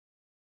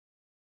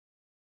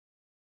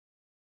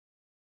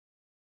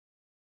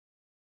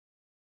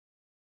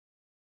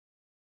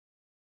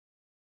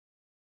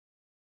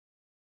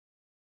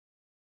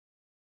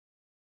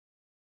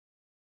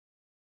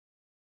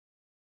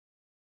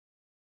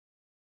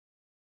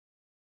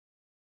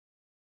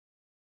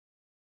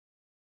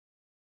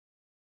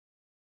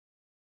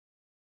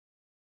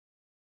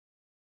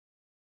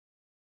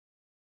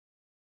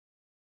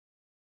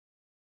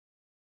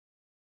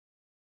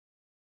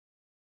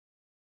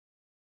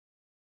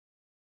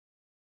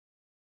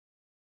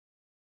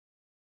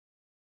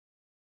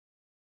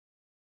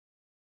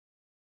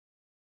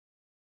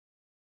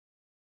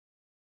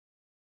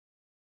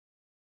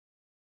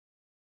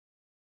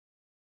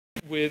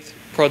with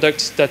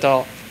products that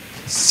are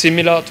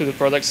similar to the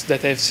products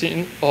that they've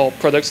seen or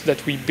products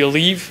that we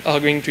believe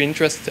are going to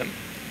interest them.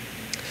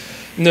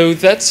 Now,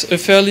 that's a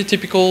fairly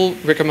typical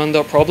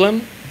recommender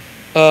problem.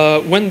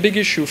 One big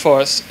issue for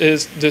us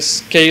is the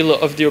scale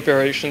of the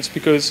operations,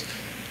 because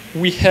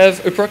we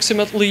have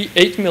approximately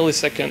 8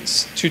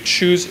 milliseconds to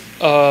choose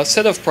a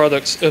set of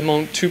products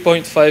among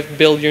 2.5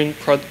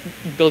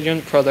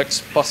 billion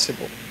products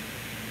possible.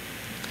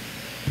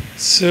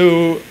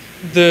 So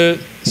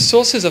the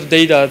sources of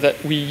data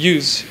that we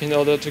use in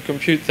order to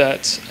compute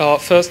that are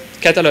first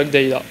catalog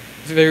data,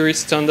 very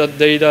standard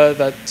data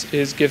that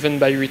is given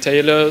by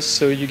retailers.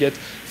 So you get,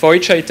 for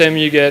each item,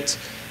 you get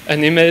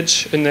an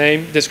image, a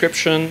name,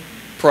 description,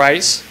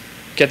 price,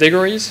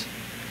 categories.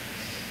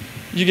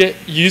 You get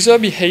user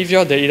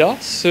behavior data.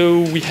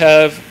 So we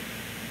have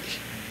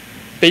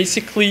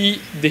basically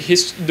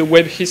the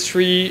web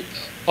history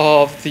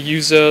of the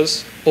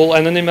users, all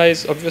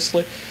anonymized,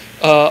 obviously,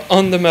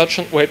 on the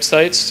merchant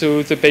website.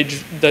 So the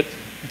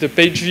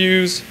page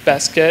views,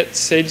 basket,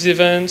 sales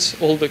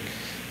events, all the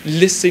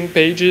listing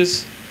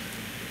pages,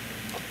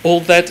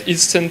 all that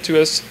is sent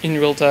to us in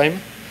real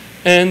time.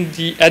 And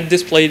the ad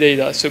display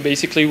data. So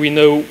basically we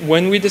know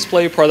when we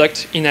display a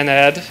product in an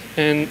ad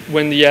and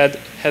when the ad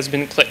has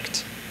been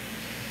clicked.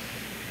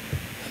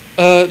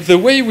 The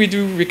way we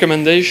do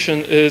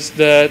recommendation is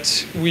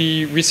that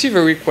we receive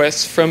a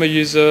request from a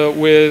user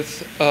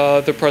with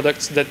the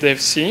products that they've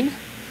seen.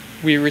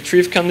 We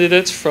retrieve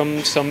candidates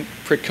from some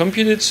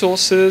pre-computed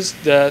sources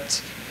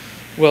that,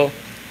 well,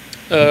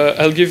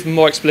 I'll give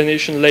more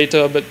explanation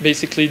later, but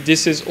basically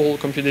this is all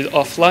computed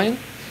offline.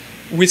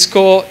 We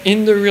score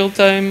in the real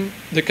time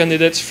the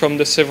candidates from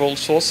the several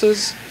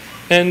sources,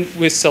 and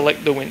we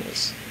select the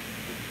winners.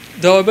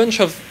 There are a bunch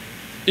of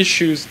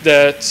issues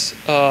that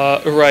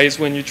arise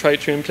when you try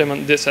to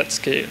implement this at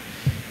scale.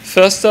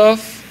 First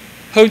off,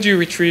 how do you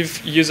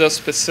retrieve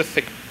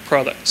user-specific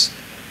products?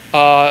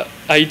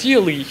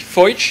 Ideally,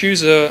 for each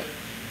user,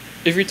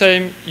 every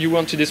time you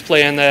want to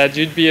display an ad,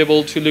 you'd be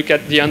able to look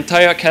at the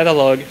entire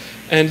catalog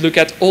and look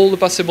at all the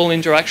possible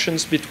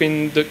interactions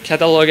between the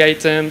catalog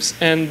items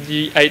and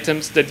the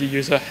items that the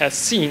user has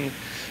seen.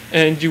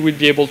 And you would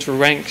be able to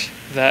rank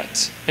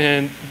that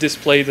and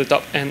display the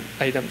top N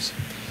items.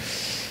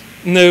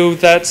 Now,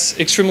 that's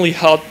extremely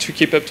hard to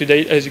keep up to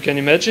date, as you can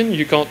imagine.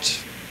 You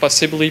can't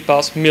possibly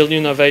parse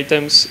millions of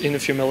items in a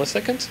few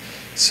milliseconds.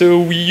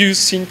 So we use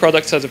seen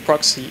products as a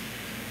proxy.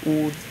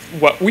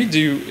 What we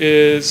do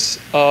is,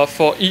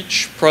 for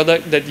each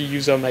product that the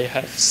user may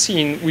have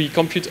seen, we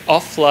compute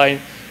offline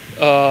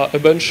a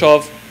bunch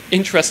of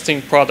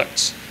interesting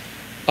products.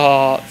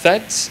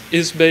 That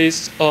is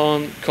based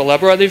on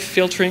collaborative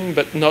filtering,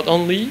 but not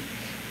only.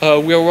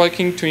 We are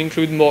working to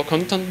include more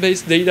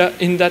content-based data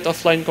in that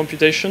offline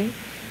computation.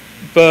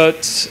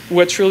 But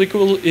what's really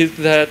cool is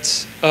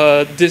that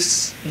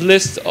this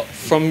list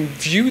from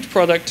viewed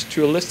product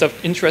to a list of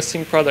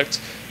interesting products,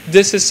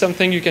 this is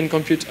something you can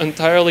compute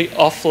entirely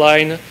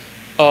offline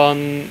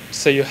on,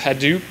 say, a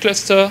Hadoop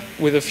cluster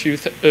with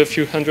a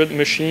few hundred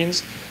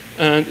machines,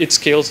 and it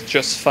scales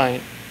just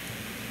fine.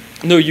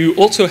 No, you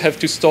also have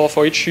to store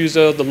for each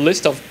user the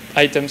list of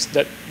items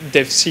that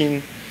they've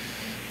seen,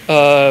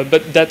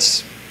 but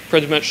that's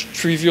pretty much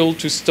trivial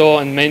to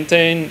store and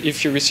maintain.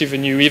 If you receive a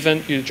new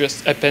event, you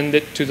just append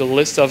it to the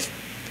list of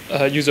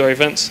user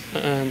events,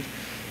 and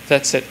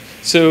that's it.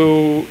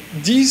 So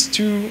these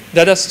two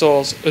data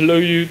stores allow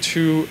you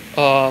to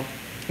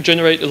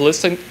generate a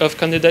list of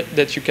candidates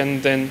that you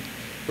can then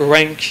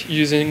rank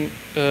using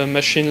a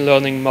machine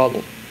learning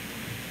model.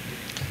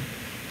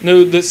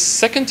 Now, the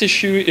second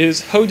issue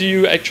is how do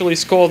you actually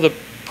score the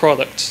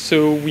product?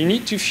 So we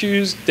need to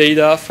fuse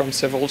data from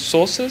several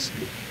sources.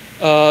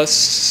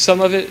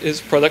 Some of it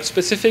is product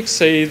specific,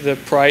 say the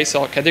price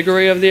or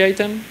category of the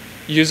item.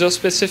 User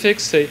specific,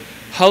 say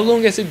how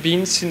long has it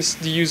been since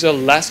the user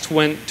last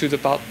went to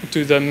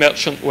the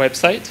merchant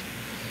website.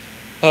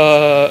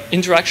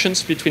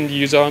 Interactions between the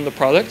user and the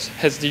product.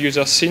 Has the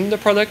user seen the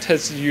product?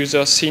 Has the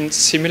user seen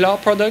similar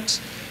products?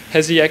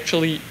 Has he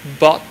actually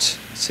bought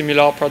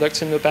similar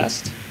products in the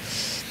past?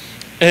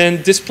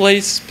 And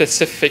display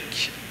specific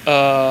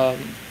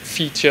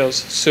features.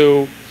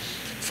 So,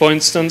 for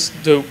instance,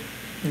 the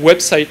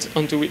website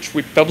onto which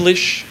we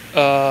publish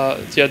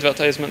the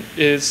advertisement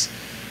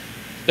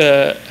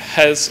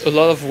has a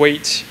lot of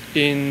weight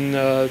in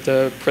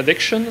the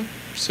prediction.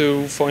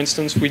 So, for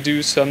instance, we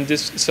do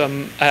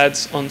some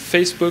ads on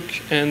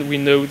Facebook, and we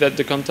know that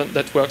the content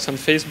that works on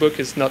Facebook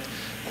is not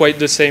quite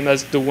the same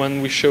as the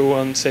one we show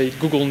on, say,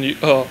 Google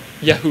News or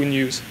Yahoo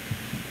News.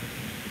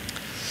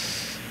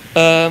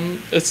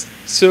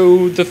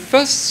 So the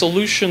first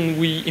solution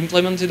we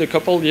implemented a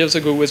couple of years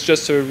ago was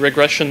just a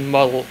regression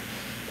model.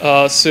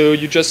 So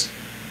you just,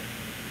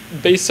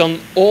 based on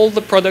all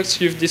the products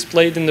you've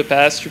displayed in the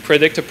past, you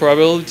predict a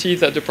probability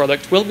that the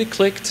product will be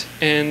clicked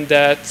and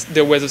that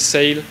there was a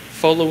sale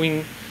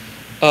following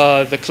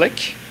the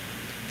click.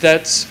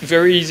 That's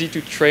very easy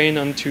to train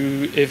and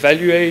to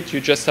evaluate. You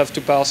just have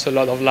to parse a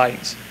lot of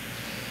lines.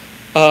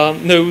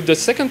 No, the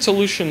second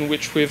solution,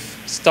 which we've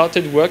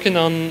started working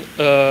on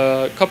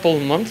a couple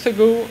months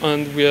ago,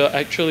 and we're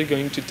actually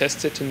going to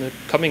test it in the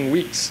coming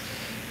weeks,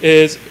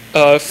 is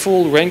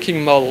full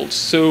ranking models.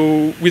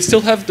 So we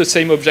still have the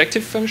same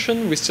objective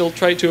function. We still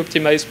try to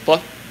optimize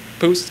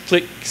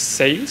post-click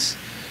sales,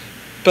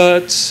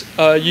 but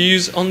you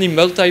use only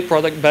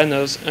multi-product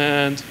banners.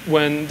 And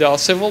when there are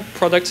several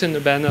products in the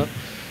banner,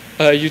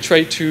 you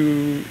try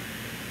to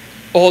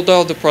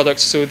order the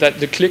products so that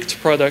the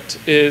clicked product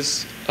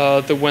is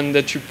the one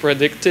that you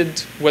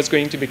predicted was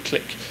going to be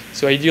clicked.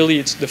 So ideally,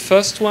 it's the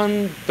first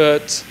one,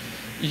 but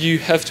you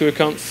have to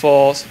account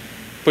for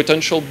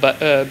potential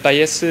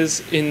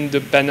biases in the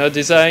banner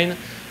design.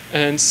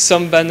 And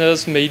some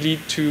banners may lead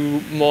to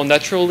more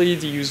naturally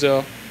the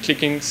user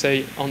clicking,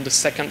 say, on the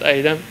second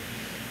item.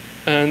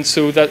 And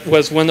so that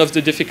was one of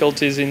the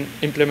difficulties in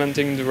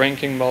implementing the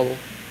ranking model.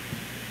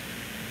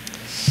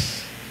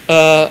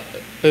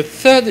 The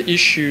third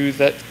issue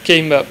that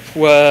came up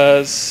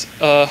was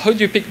how do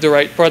you pick the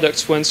right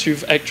products once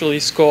you've actually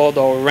scored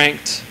or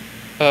ranked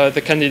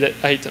the candidate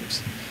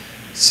items?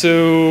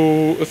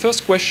 So the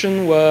first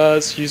question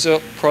was user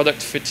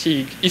product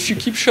fatigue. If you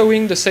keep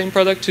showing the same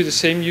product to the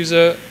same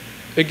user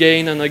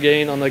again and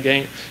again and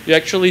again, you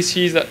actually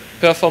see that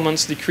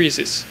performance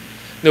decreases.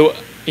 Now,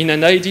 in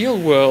an ideal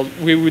world,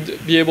 we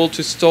would be able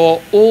to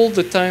store all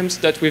the times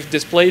that we've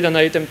displayed an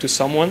item to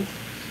someone,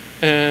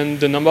 and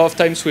the number of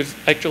times we've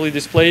actually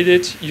displayed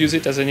it, use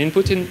it as an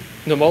input in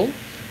the model.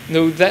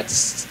 No,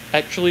 that's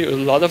actually a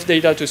lot of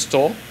data to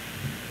store,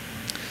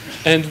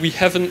 and we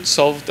haven't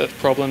solved that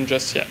problem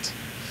just yet.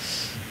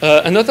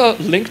 Another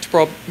linked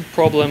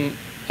problem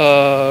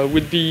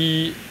would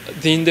be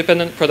the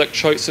independent product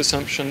choice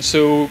assumption.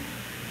 So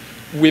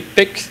we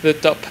pick the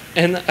top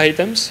n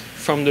items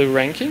from the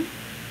ranking.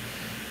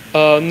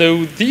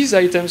 Now, these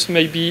items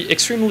may be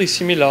extremely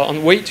similar,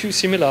 and way too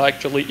similar,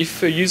 actually.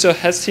 If a user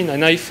has seen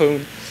an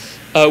iPhone,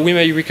 we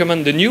may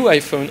recommend the new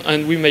iPhone,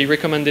 and we may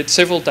recommend it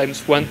several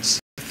times, once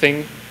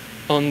thing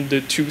on the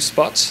two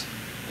spots,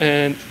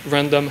 and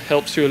random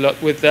helps you a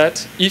lot with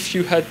that. If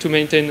you had to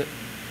maintain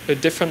a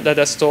different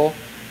data store,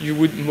 you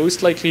would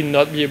most likely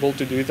not be able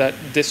to do that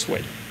this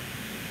way.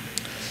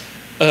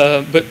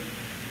 But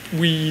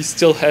we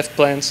still have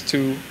plans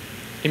to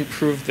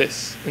improve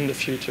this in the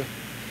future.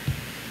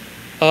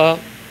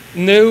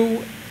 Now,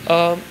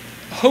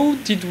 how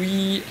did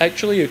we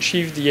actually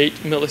achieve the 8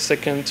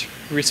 millisecond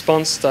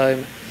response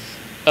time?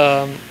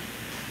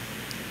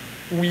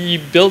 We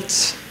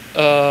built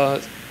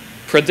a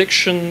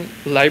prediction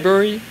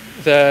library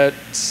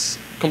that's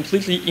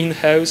completely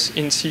in-house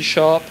in C#.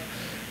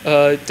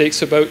 It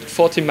takes about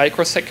 40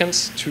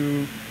 microseconds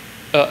to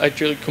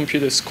actually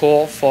compute a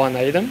score for an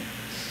item.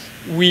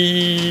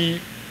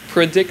 We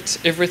predict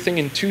everything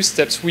in 2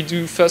 steps. We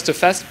do first a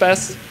fast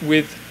pass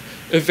with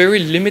a very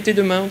limited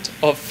amount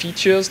of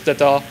features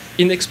that are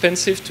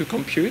inexpensive to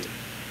compute,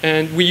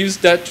 and we use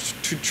that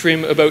to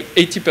trim about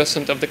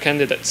 80% of the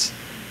candidates.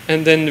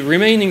 And then the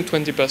remaining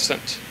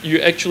 20%, you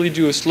actually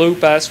do a slow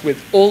pass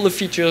with all the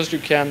features you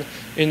can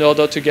in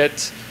order to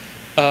get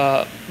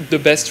the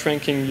best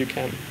ranking you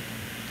can.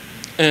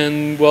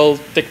 And, well,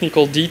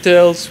 technical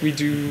details, we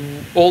do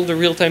all the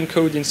real-time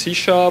code in C#,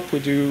 we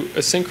do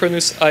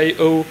asynchronous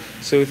I/O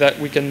so that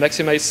we can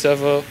maximize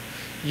server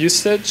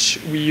usage.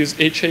 We use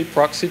HA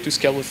proxy to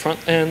scale the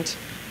front end,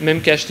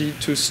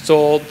 memcached to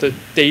store the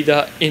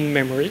data in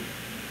memory.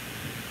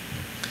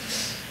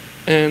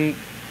 And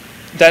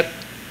that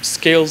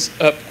scales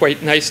up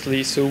quite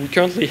nicely. So we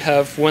currently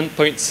have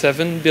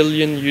 1.7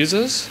 billion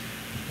users.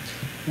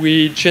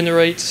 We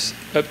generate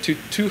up to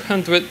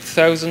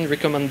 200,000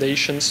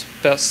 recommendations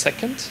per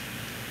second.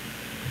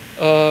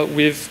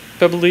 We've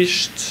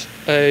published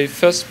a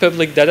first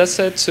public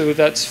dataset, so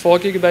that's 4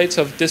 gigabytes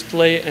of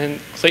display and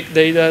click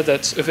data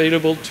that's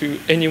available to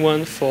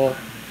anyone for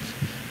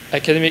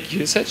academic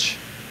usage.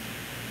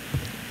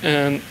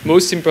 And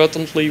most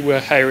importantly,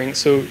 we're hiring,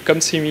 so come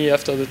see me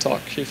after the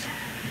talk if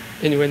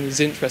anyone is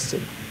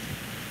interested.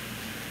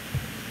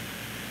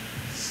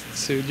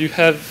 So do you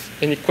have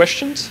any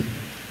questions?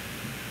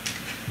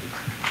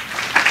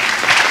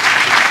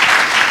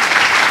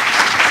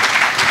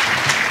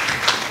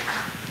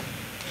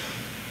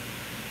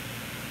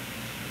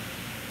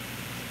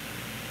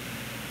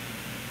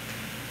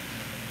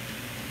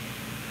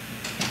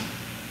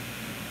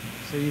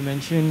 So you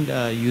mentioned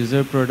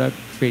user product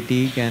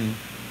fatigue, and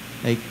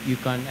like you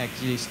can't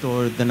actually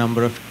store the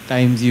number of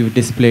times you've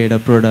displayed a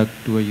product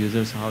to a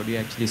user. So how do you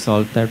actually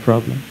solve that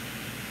problem?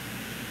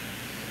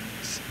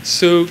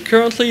 So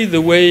currently the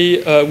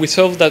way we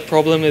solve that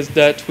problem is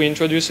that we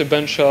introduce a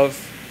bunch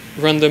of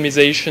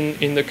randomization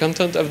in the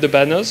content of the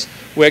banners.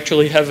 We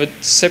actually have a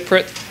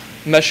separate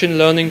machine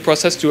learning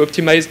process to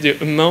optimize the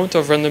amount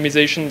of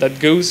randomization that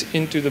goes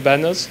into the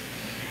banners.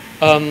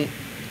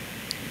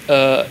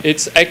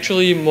 It's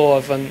actually more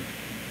of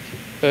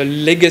a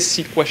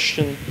legacy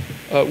question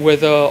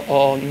whether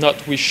or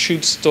not we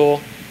should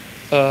store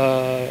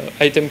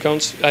item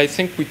counts. I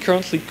think we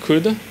currently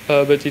could,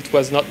 but it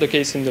was not the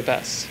case in the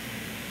past.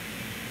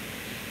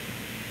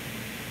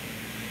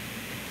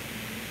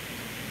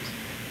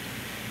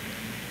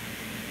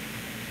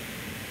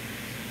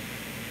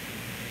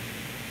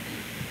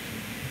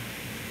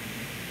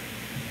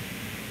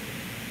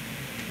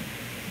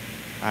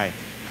 Hi.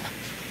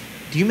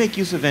 Do you make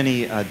use of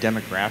any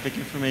demographic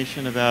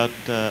information about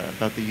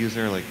the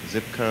user, like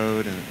zip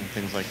code and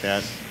things like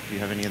that? Do you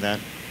have any of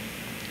that?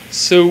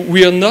 So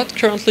we are not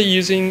currently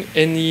using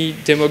any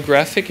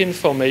demographic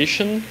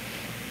information.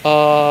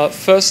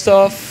 First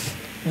off,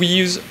 we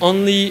use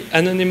only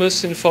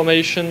anonymous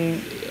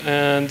information,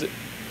 and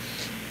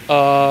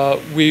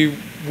we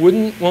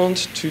wouldn't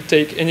want to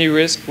take any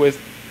risk with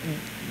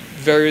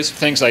various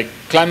things like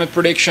climate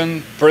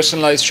prediction,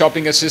 personalized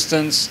shopping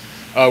assistance.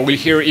 We'll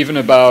hear even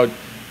about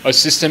a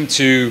system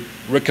to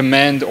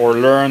recommend or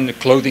learn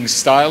clothing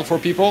style for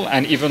people,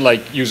 and even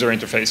like user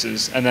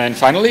interfaces. And then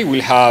finally,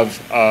 we'll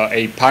have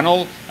a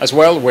panel as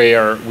well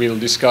where we'll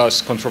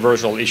discuss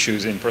controversial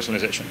issues in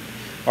personalization.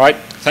 All right,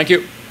 thank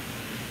you.